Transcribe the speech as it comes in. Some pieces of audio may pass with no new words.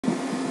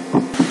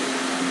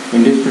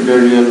In this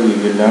tutorial we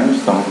will learn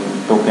some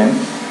tokens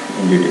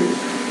in detail.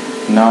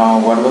 Now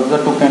what was the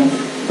token?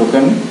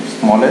 Token,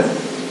 smallest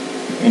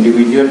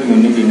individual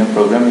unit in a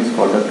program is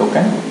called a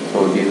token.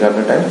 So these are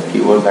the types: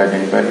 keywords,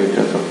 identifier,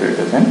 literals,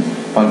 operators and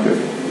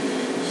punctuation.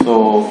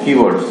 So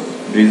keywords,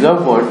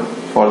 reserved word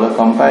for the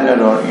compiler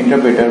or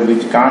interpreter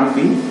which can't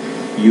be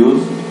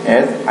used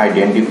as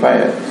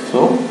identifier.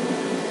 So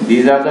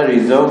these are the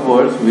reserved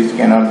words which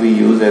cannot be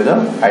used as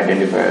an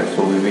identifier.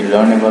 So we will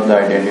learn about the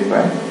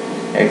identifier.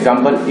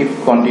 Example, if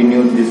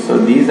continued this. So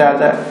these are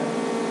the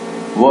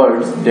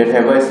words that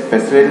have a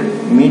special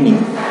meaning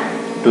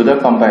to the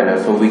compiler.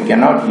 So we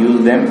cannot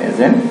use them as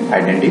an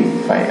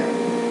identifier.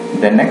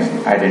 The next,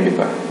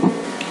 identifier.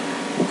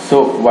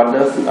 So what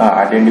does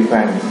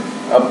identifier mean?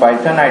 A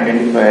Python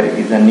identifier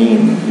is a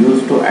name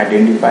used to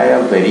identify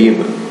a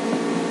variable,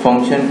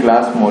 function,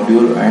 class,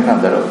 module and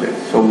other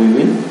objects. So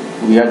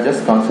we are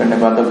just concerned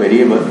about the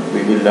variable.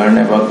 We will learn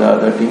about the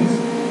other things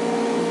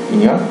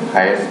in your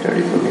higher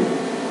studies. Okay.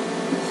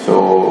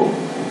 So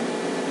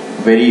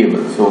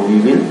variable. So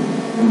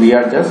we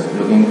are just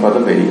looking for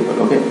the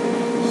variable. Okay.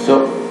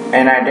 So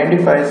an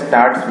identifier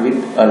starts with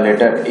a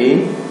letter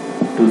A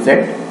to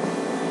Z,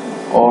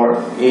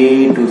 or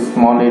A to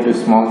small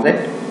z,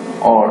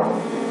 or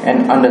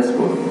an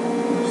underscore.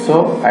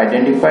 So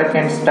identifier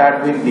can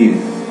start with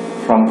these,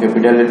 from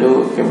capital A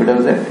to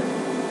capital Z,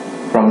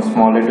 from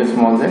small a to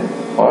small z,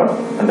 or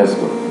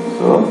underscore.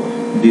 So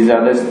these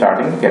are the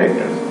starting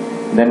characters.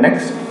 The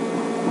next,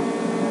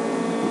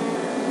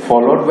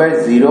 followed by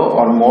 0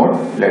 or more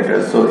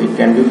letters. So it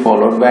can be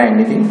followed by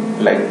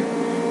anything like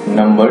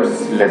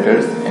numbers,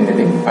 letters,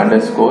 anything,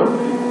 underscore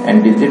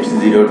and digits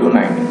 0 to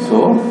 9.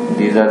 So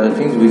these are the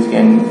things which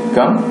can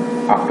come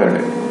after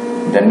it.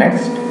 The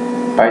next,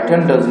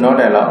 Python does not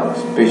allow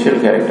special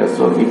characters.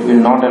 So it will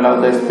not allow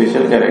the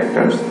special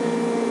characters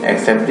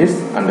except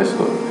this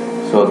underscore.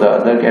 So the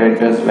other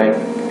characters like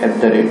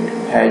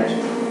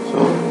 @ so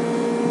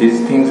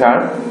these things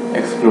are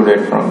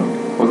excluded from it.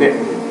 Okay.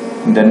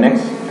 The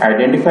next,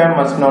 identifier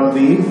must not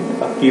be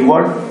a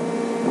keyword.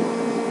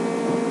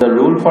 The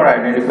rule for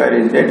identifier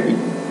is that it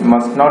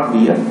must not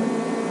be a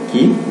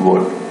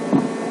keyword.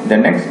 The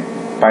next,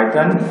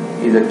 Python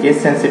is a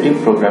case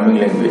sensitive programming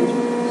language.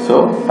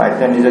 So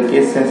Python is a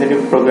case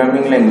sensitive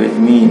programming language,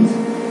 means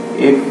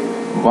if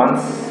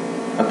once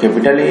a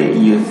capital A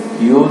is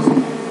used,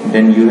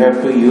 then you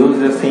have to use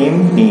the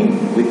same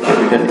name with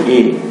capital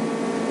A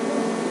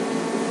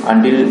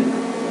until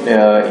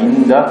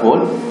in the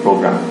whole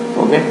program.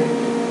 Okay.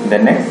 The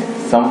next,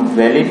 some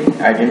valid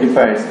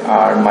identifiers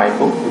are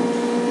myco.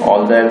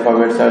 All the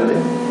alphabets are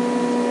there.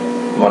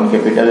 One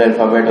capital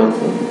alphabet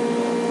also.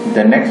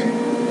 The next,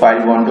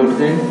 file 1 to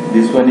 3.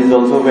 This one is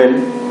also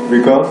valid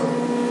because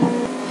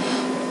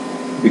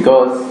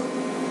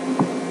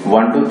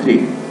 1 to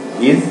 3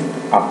 is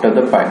after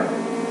the file.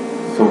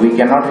 So we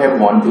cannot have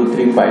 1 2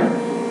 3 file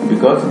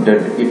because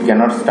it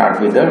cannot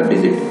start with a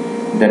digit.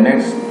 The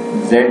next,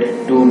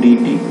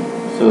 Z2DT.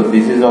 So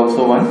this is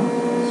also one.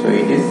 So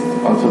it is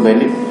also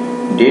valid.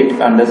 Date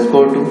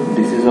 _2.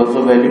 This is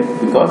also valid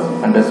because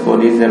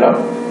underscore is allowed.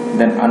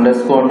 Then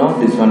underscore no.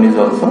 This one is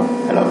also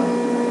allowed.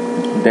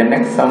 Then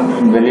next, some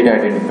invalid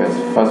identifiers.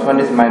 First one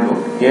is my book.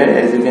 Here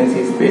as you can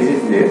see, space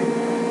is there.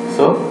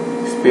 So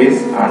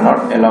space are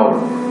not allowed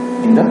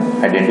in the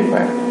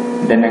identifier.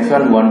 The next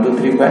one, 1 2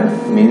 3 file,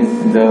 means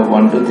the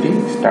 1 2 3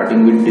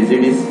 starting with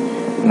digit is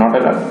not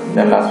allowed.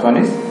 The last one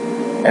is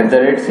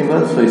 @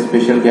 symbol. So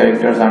special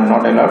characters are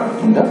not allowed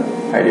in the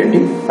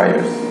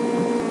identifiers.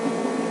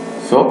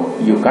 So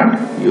you can't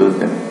use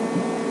them.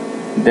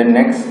 The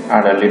next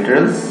are the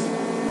literals.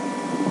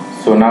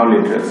 So now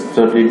literals.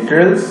 So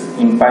literals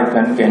in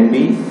Python can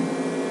be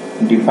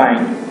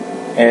defined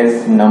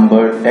as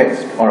number,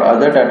 text or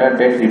other data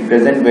that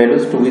represent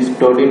values to be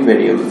stored in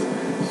variables.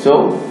 So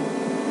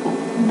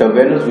the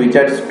values which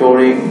are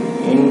storing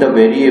in the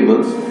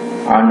variables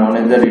are known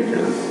as the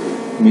literals.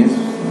 Means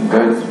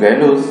those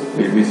values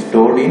will be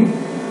stored in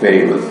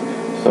variables.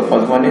 So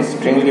first one is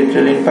string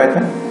literal in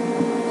Python.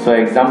 So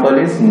example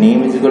is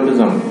name is equal to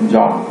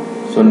John.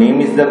 So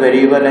name is the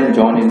variable and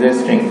John is a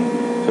string.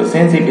 So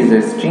since it is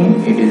a string,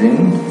 it is in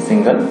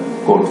single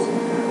quotes.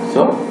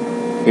 So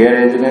here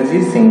as you can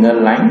see, single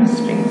line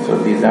string. So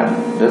these are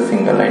the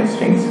single line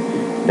strings.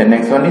 The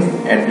next one is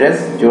address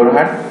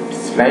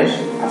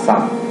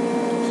Jorhat/Assam.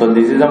 So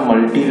this is a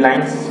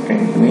multi-line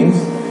string, means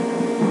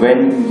when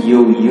you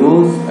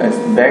use a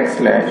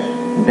backslash,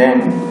 then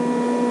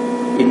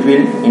it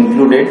will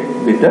include it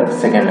with the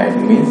second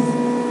line. Means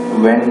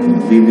when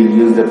we will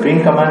use the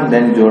print command,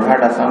 then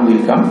Jorhat Assam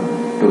will come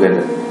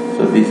together.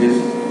 So this is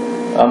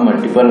a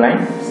multiple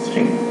line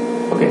string.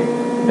 Okay.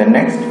 The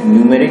next,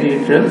 numeric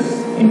literals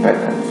in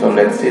Python. So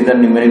let's see the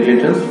numeric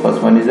literals.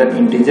 First one is the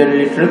integer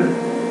literal,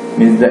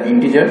 means the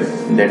integers,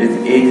 that is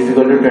age is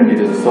equal to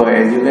 22. So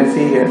as you can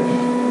see here,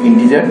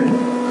 integer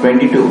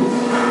 22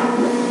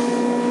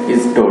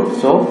 is stored.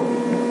 So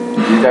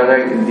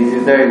this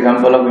is the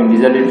example of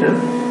integer literal.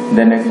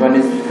 The next one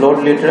is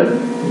float literal,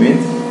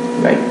 means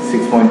like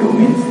 6.2,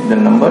 means the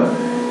number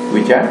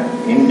which are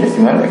in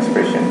decimal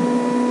expression.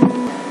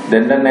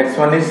 Then the next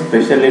one is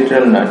special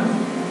literal none,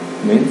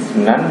 means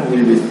none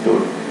will be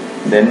stored.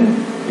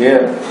 Then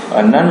here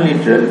a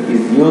non-literal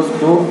is used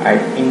to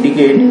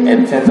indicate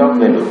absence of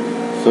value.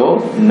 So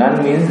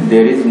none means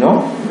there is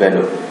no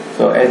value.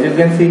 So as you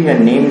can see here,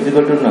 name is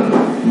equal to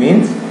none,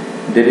 means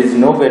there is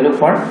no value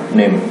for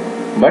name.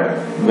 But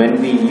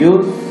when we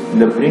use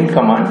the print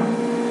command,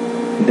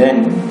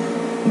 then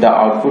the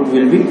output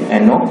will be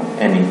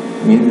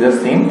NONE, means the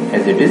same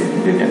as it is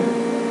written.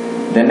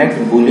 The next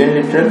boolean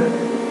literal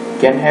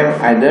can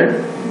have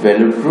either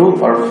value true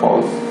or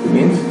false,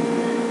 means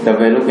the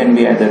value can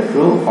be either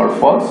true or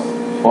false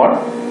for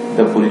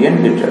the boolean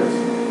literals.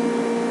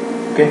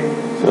 Okay,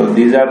 so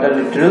these are the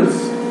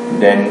literals.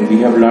 Then we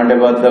have learned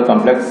about the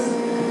complex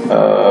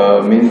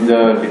means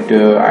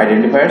the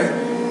identifiers,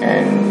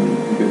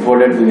 and before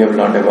that we have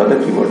learned about the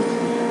keywords.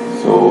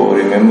 So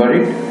remember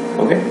it.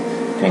 Okay,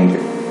 thank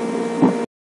you.